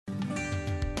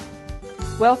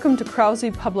Welcome to Krause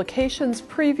Publications'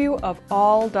 preview of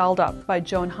All Dolled Up by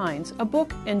Joan Hinds, a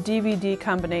book and DVD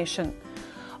combination.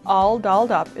 All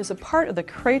Dolled Up is a part of the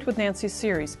Crate with Nancy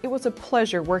series. It was a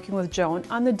pleasure working with Joan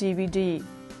on the DVD.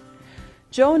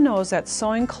 Joan knows that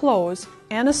sewing clothes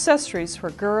and accessories for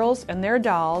girls and their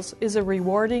dolls is a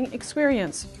rewarding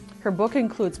experience. Her book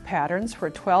includes patterns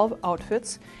for 12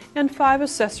 outfits and 5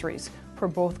 accessories for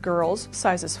both girls,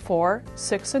 sizes 4,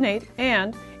 6, and 8,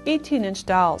 and 18-inch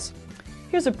dolls.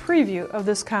 Here's a preview of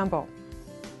this combo.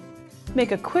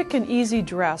 Make a quick and easy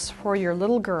dress for your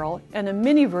little girl and a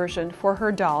mini version for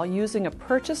her doll using a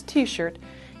purchased t-shirt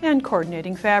and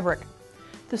coordinating fabric.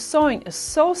 The sewing is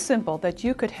so simple that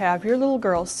you could have your little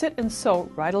girl sit and sew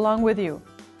right along with you.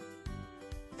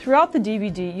 Throughout the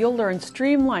DVD, you'll learn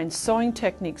streamlined sewing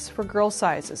techniques for girl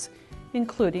sizes,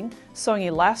 including sewing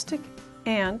elastic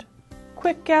and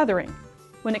quick gathering.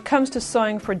 When it comes to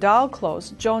sewing for doll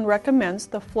clothes, Joan recommends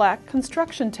the flat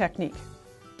construction technique.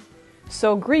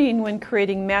 Sew green when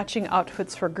creating matching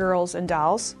outfits for girls and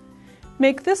dolls.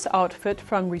 Make this outfit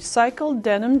from recycled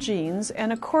denim jeans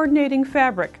and a coordinating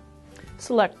fabric.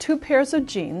 Select 2 pairs of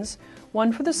jeans,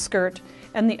 one for the skirt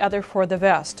and the other for the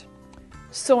vest.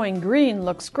 Sewing green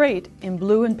looks great in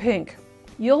blue and pink.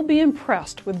 You'll be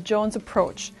impressed with Joan's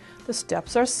approach. The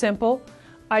steps are simple,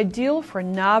 ideal for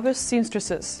novice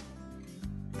seamstresses.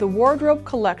 The wardrobe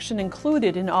collection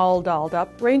included in All Dolled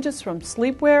Up ranges from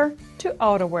sleepwear to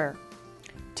outerwear.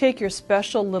 Take your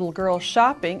special little girl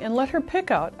shopping and let her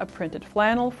pick out a printed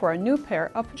flannel for a new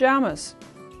pair of pajamas.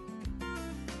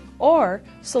 Or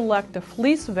select a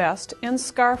fleece vest and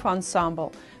scarf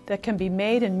ensemble that can be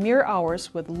made in mere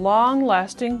hours with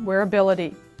long-lasting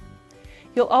wearability.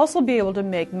 You'll also be able to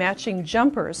make matching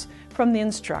jumpers from the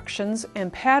instructions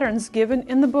and patterns given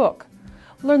in the book.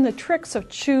 Learn the tricks of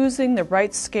choosing the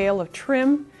right scale of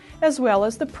trim as well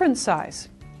as the print size.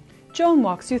 Joan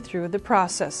walks you through the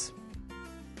process.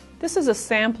 This is a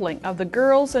sampling of the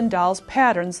girls and dolls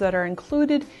patterns that are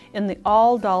included in the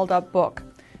All Dolled Up book.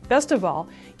 Best of all,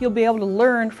 you'll be able to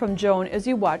learn from Joan as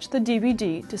you watch the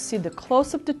DVD to see the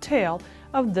close-up detail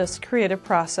of this creative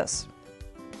process.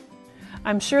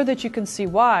 I'm sure that you can see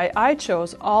why I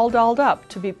chose All Dolled Up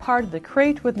to be part of the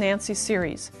Crate with Nancy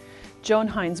series. Joan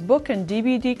Hinds' book and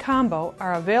DVD combo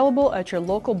are available at your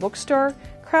local bookstore,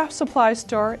 craft supply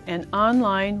store, and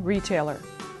online retailer.